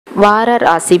வார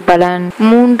ராசி பலன்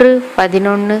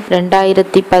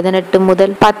 3/11/2018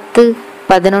 முதல்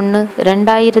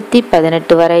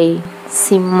 10/11/2018 வரை.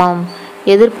 சிம்மம்.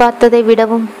 எதிர்பார்த்ததை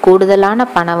விடவும் கூடுதலான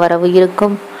பணவரவு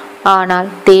இருக்கும். ஆனால்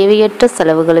தேவையற்ற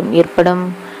செலவுகளும் ஏற்படும்.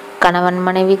 கணவன்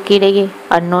மனைவிக்கு இடையே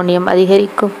அந்யோன்யம்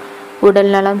அதிகரிக்கும்.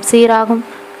 உடல் நலம் சீராகும்.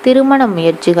 திருமண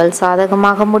முயற்சிகள்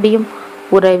சாதகமாக முடியும்.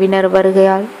 உறவினர்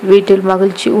வருகையால் வீட்டில்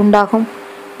மகிழ்ச்சி உண்டாகும்.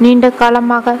 நீண்ட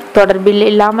காலமாக தொடர்பில்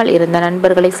இல்லாமல் இருந்த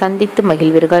நண்பர்களை சந்தித்து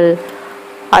மகிழ்வீர்கள்.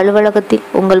 அலுவலகத்தில்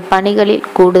உங்கள் பணிகளில்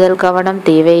கூடுதல் கவனம்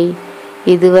தேவை.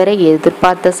 இதுவரை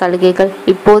எதிர்பார்த்த சலுகைகள்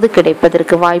இப்போது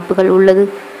கிடைப்பதற்கு வாய்ப்புகள் உள்ளது.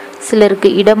 சிலருக்கு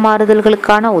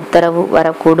இடமாறுதல்களுக்கான உத்தரவு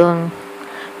வரக்கூடும்.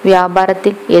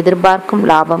 வியாபாரத்தில் எதிர்பார்க்கும்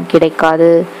லாபம் கிடைக்காது.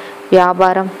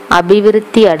 வியாபாரம்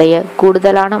அபிவிருத்தி அடைய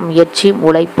கூடுதலான முயற்சியும்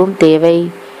உழைப்பும் தேவை.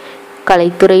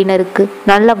 கலைத்துறையினருக்கு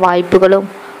நல்ல வாய்ப்புகளும்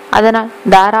அதனால்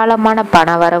தாராளமான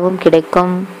பணவரவும்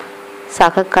கிடைக்கும்.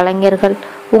 சக கலைஞர்கள்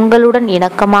உங்களுடன்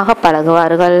இணக்கமாக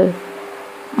பழகுவார்கள்.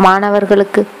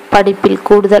 மாணவர்களுக்கு படிப்பில்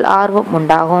கூடுதல் ஆர்வம்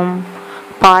உண்டாகும்.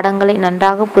 பாடங்களை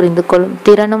நன்றாக புரிந்து கொள்ளும்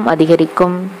திறனும்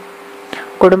அதிகரிக்கும்.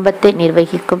 குடும்பத்தை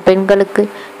நிர்வகிக்கும் பெண்களுக்கு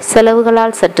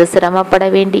செலவுகளால் சற்று சிரமப்பட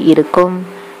வேண்டி இருக்கும்.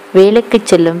 வேலைக்கு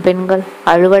செல்லும் பெண்கள்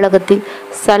அலுவலகத்தில்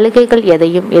சலுகைகள்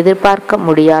எதையும் எதிர்பார்க்க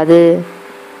முடியாது.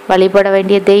 வழிபட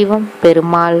வேண்டிய தெய்வம்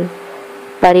பெருமாள்.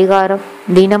 பரிகாரம்: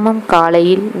 தினமும்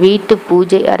காலையில் வீட்டு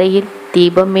பூஜை அறையில்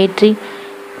தீபம் ஏற்றி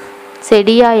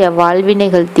செடியாய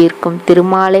வாழ்வினைகள் தீர்க்கும்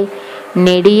திருமாலை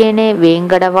நெடியனே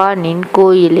வேங்கடவா நின்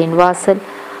கோயிலின் வாசல்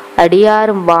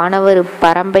அடியாரும் வானவரு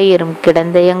பரம்பெயரும்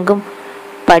கிடந்தயங்கும்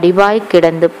படிவாய்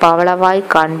கிடந்து பவளவாய்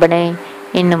காண்பனே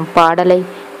என்னும் பாடலை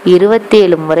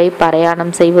 27 முறை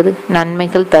பாராயணம் செய்வது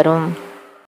நன்மைகள் தரும்.